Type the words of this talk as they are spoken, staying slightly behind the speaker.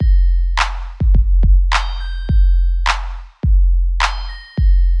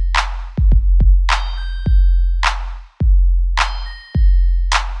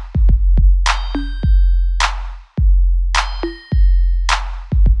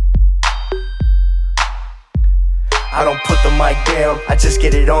I don't put the mic down, I just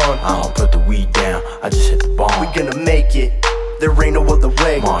get it on. I don't put the weed down, I just hit the bomb. We gonna make it, there ain't no other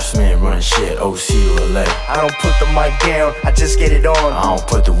way. Marksman running shit, OC2LA. I don't put the mic down, I just get it on. I don't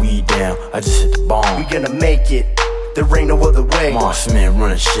put the weed down, I just hit the bomb. We gonna make it, there ain't no other way. Marksman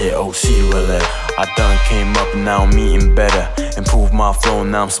running shit, OC2LA. I done came up and now I'm eating better. Improved my flow,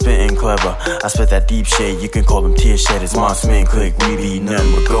 now I'm spitting clever. I spit that deep shade, you can call them tear shedders. Marksman click, we be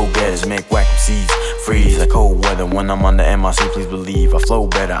nothing but go-getters. Make whack seeds freeze like cold weather. When I'm on the MIC, please believe I flow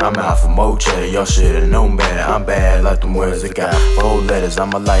better. I'm out for more cheddar, y'all should've known better. I'm bad like them words that got 4 letters.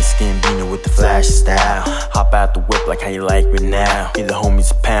 I'm a light-skinned beaner with the flash style. Hop out the whip like how you like me now. Give the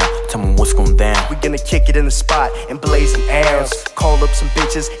homies a pound, tell me what's going down. We gonna kick it in the spot and blazing arrows. Call up some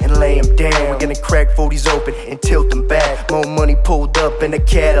bitches and lay them down. We're gonna crack 40s open and tilt them back. More money pulled up in a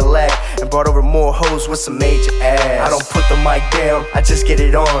Cadillac and brought over more hoes with some major ass. I don't put the mic down, I just get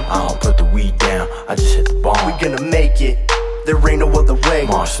it on. I don't put the weed down, I just hit the bomb. We gonna make it, there ain't no other way.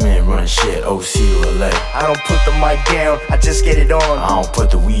 Marksman running shit, OC2LA. I don't put the mic down, I just get it on. I don't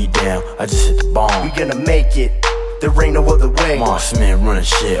put the weed down, I just hit the bomb. We gonna make it, there ain't no other way. Marksman running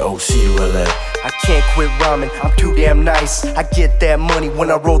shit, OC2LA. I can't quit rhyming, I'm too damn nice. I get that money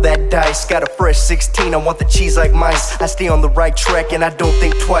when I roll that dice. Got a fresh 16, I want the cheese like mice. I stay on the right track and I don't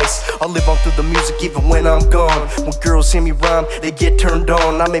think twice. I'll live on through the music even when I'm gone. When girls hear me rhyme, they get turned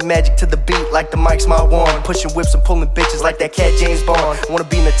on. I make magic to the beat like the mic's my wand. Pushing whips and pulling bitches like that cat James Bond. I wanna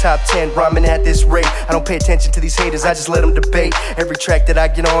be in the top 10, rhyming at this rate. I don't pay attention to these haters, I just let them debate. Every track that I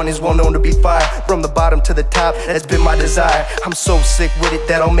get on is well known to be fire. From the bottom to the top, that's been my desire. I'm so sick with it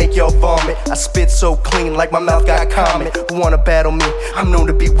that I'll make y'all vomit. I spit so clean like my mouth got comment. Who wanna battle me? I'm known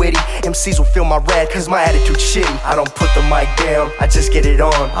to be witty. MCs will feel my wrath cause my attitude's shitty. I don't put the mic down, I just get it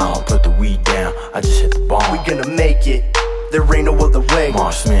on. I don't put the weed down, I just hit the bomb. We gonna make it, there ain't no other way.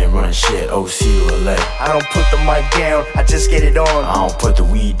 Marksman running shit, OC2LA. I don't put the mic down, I just get it on. I don't put the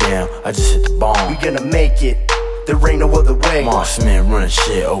weed down, I just hit the bomb. We gonna make it, there ain't no other way. Marksman running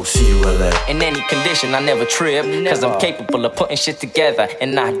shit, OC2LA. In any condition, I never trip, cause I'm capable of putting shit together.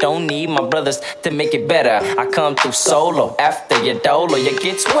 And I don't need my brothers to make it better. I come through solo, after your dolo, you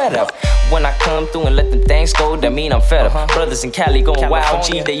get sweat up. When I come through and let them things go, that mean I'm fed up. Brothers in Cali going wild,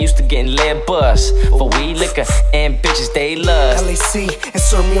 G, they used to getting lead buzz. For weed, liquor, and bitches they love. LAC,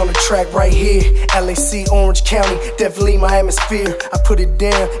 insert me on the track right here. LAC, Orange County, definitely my atmosphere. I put it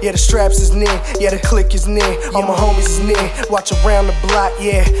down, yeah the straps is near, yeah the click is near. All my homies is near, watch around the block,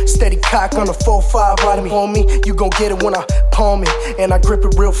 yeah. Steady cock on the 4-5 riding me, homie. You gon' get it when I palm it, and I grip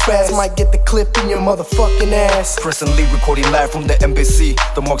it real fast. Might get the clip in your motherfucking ass. Presently recording live from the embassy.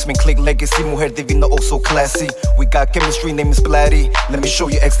 The Marksman click legacy, mujer divina, oh so classy. We got chemistry, name is Blatti. Let me show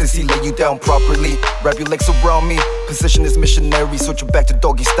you ecstasy, lay you down properly. Wrap your legs around me, position is missionary. Switch it back to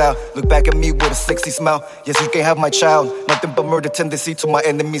doggy style. Look back at me with a sexy smile. Yes, you can have my child. Nothing but murder tendency to my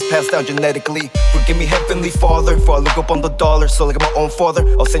enemies passed down genetically. Forgive me, Heavenly Father, for I look up on the dollar. So like my own father,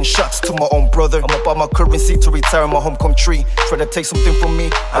 I'll send shots to my own brother. I'm about my currency to retire my homecoming tree. Try to take something from me,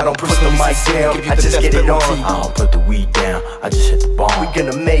 I don't put the mic down, I just get it on. I don't put the weed down, I just hit the bomb. We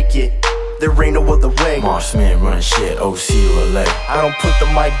gonna make it, there ain't no other way. Marksman running shit, OC2LA. I don't put the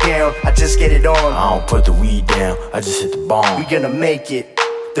mic down, I just get it on. I don't put the weed down, I just hit the bomb. We gonna make it,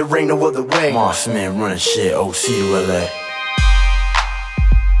 there ain't no other way. Marksman running shit, OC2LA.